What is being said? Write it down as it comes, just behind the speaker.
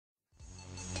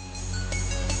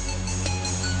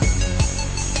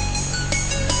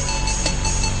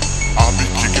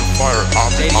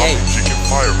J.D.A. kicking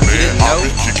fire, man. I'll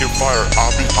be kicking fire. I'll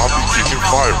be kicking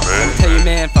fire, man. I'ma tell you,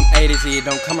 man, from A to Z,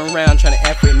 don't come around trying to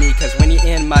F with me, cause when you're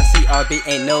in my CRB,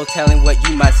 ain't no telling what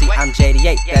you might see. I'm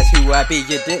J.D.A, that's who I be.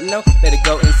 You didn't know? Better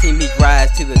go and see me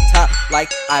rise to the top,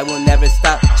 like I will never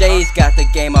stop. Jay's got the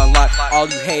game on lock, all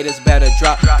you haters better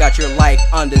drop. Got your life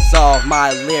undissolved,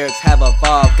 my lyrics have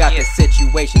evolved. Got the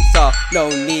situation solved, no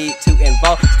need to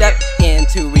involve. Step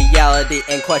into reality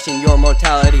and question your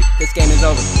mortality. This game is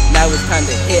over, now it's time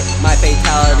to hit my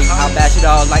fatality. I'll bash it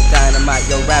all like dynamite.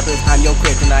 Yo rappers, I'm your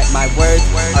kryptonite. My words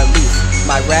are loose,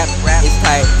 my rap is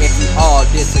tight. If you all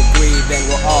disagree, then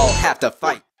we'll all have to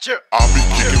fight. I'll be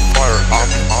kicking fire.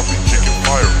 I'll be kicking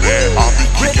fire, man. I'll be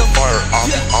kicking fire.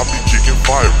 I'll be kicking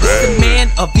fire, man. The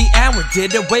man of the hour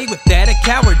did away with that, a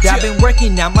coward. I've been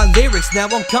working out my lyrics, now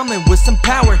I'm coming with some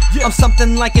power. I'm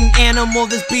something like an animal,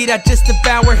 this beat I just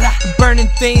devoured. Burning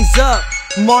things up,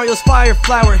 Mario's fire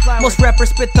flower. Most rappers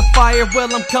spit the fire, well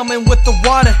I'm coming with the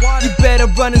water. You better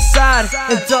run inside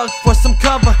and duck for some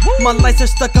cover. My lights are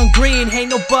stuck on green, ain't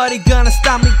nobody gonna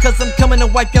stop me, cause I'm coming to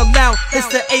wipe y'all out. It's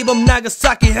the Abram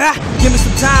Nagasaki. Give me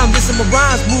some time, listen my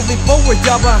rhymes. Moving forward,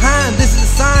 y'all behind. This is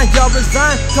a sign, y'all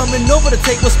resign. Coming over to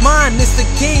take what's mine. It's the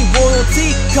king,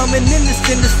 royalty, coming in this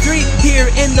industry. Here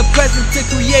in the present to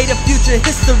create a future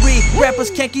history.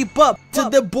 Rappers can't keep up to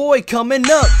the boy coming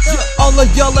up. All of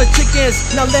y'all are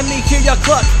chickens, now let me hear y'all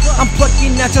cluck. I'm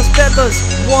plucking at your feathers,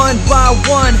 one by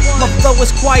one. My flow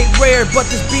is quite rare, but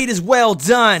this beat is well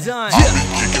done. I'll be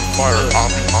kicking fire. I'll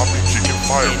be kicking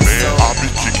fire, man. I'll be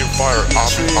kicking fire.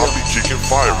 I'll be kicking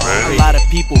fire, man. A lot of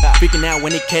people freaking out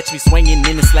when they catch me swinging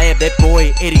in the slab. That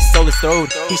boy Eddie stole his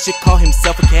throat. He should call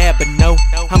himself a cab, but no,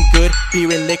 I'm good.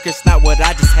 Beer and liquor's not what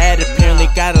I just had. Apparently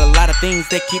got a lot of things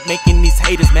that keep making these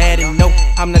haters mad. And no,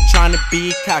 I'm not trying to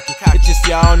be cocky. It's just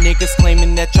y'all niggas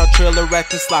claiming that y'all trailer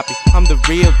acting sloppy. I'm the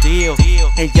real deal,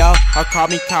 and y'all are call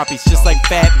me copies. Just like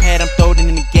Fat Pat, I'm throwing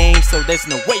in the game, so there's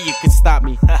no way you can stop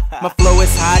me. My flow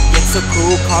is hot, yet so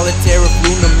cool. Call it terror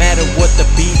flu, no matter what the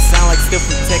beat sound like. Still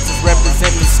from Texas,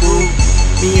 representing school.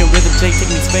 Me and Rhythm J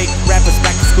taking these fake rappers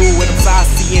back to school with them size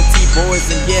CNT boys,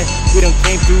 and yeah, we done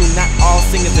came through. Not all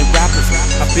singers and rappers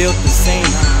I built the same.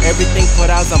 Everything put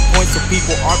out on point, so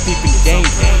people are peeping the game.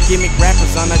 Gimmick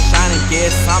rappers on a shining,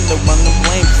 guess I'm the one to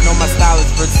blame. Just know my style is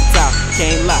versatile,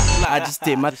 can't lie, I just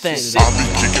did my thing. I'll be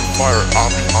kicking fire. I'll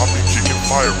be kicking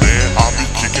fire, man. I'll be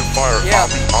kicking fire.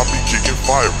 I'll be kicking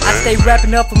fire, man. I stay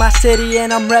rapping up for my city and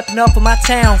I'm rapping up for my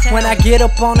town. When I get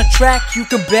up on the track, you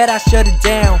can bet I shut it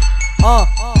down.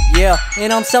 Yeah,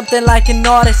 and I'm something like an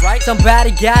artist. Somebody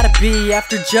gotta be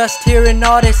after just hearing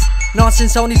all this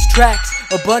nonsense on these tracks.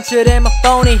 A bunch of them are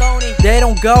phony, they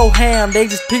don't go ham, they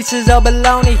just pieces of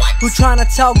baloney. Who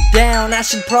tryna talk down, I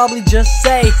should probably just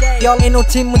say, y'all ain't no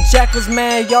team with jackals,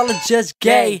 man, y'all are just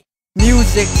gay.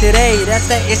 Music today, that's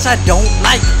that itch I don't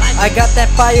like. I got that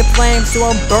fire flame, so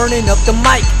I'm burning up the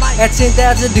mic. At 10,000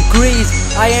 degrees,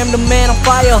 I am the man on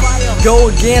fire. Go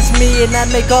against me and I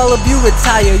make all of you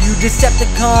retire. You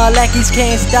Decepticon lackeys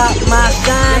can't stop my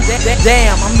shine.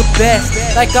 Damn, I'm the best,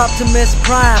 like Optimus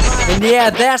Prime. And yeah,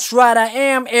 that's right, I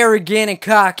am arrogant and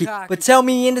cocky. But tell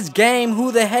me in this game,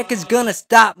 who the heck is gonna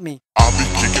stop me? I'll be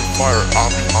kicking fire.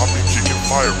 I'll be kicking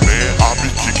fire, man. I'll be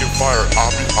kicking fire.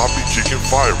 I'll be kicking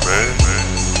fire, man.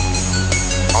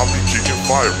 I'll be kicking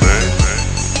fire, man.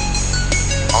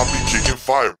 I'll be kicking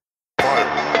fire.